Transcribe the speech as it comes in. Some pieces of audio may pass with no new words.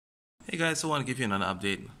Hey guys, I want to give you another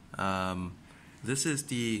update. This is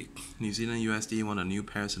the New Zealand USD, one of the new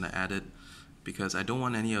pairs that I added because I don't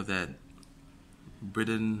want any of that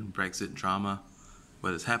Britain Brexit drama,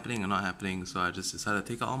 whether it's happening or not happening. So I just decided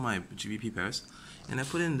to take out all my GBP pairs and I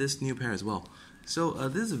put in this new pair as well. So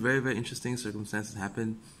this is a very, very interesting circumstance that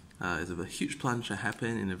happened. It's a huge plunge that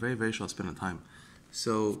happened in a very, very short span of time.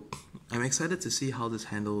 So I'm excited to see how this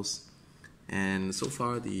handles, and so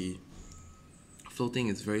far the floating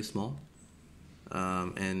is very small,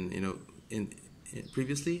 and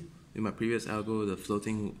previously in my previous algo the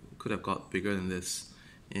floating could have got bigger than this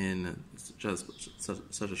in just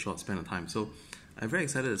such a short span of time. So I'm very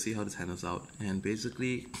excited to see how this handles out, and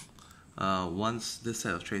basically once this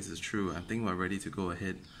set of trades is true, I think we're ready to go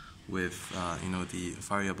ahead with the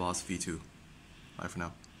FireYourBossV2. Bye for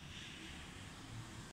now.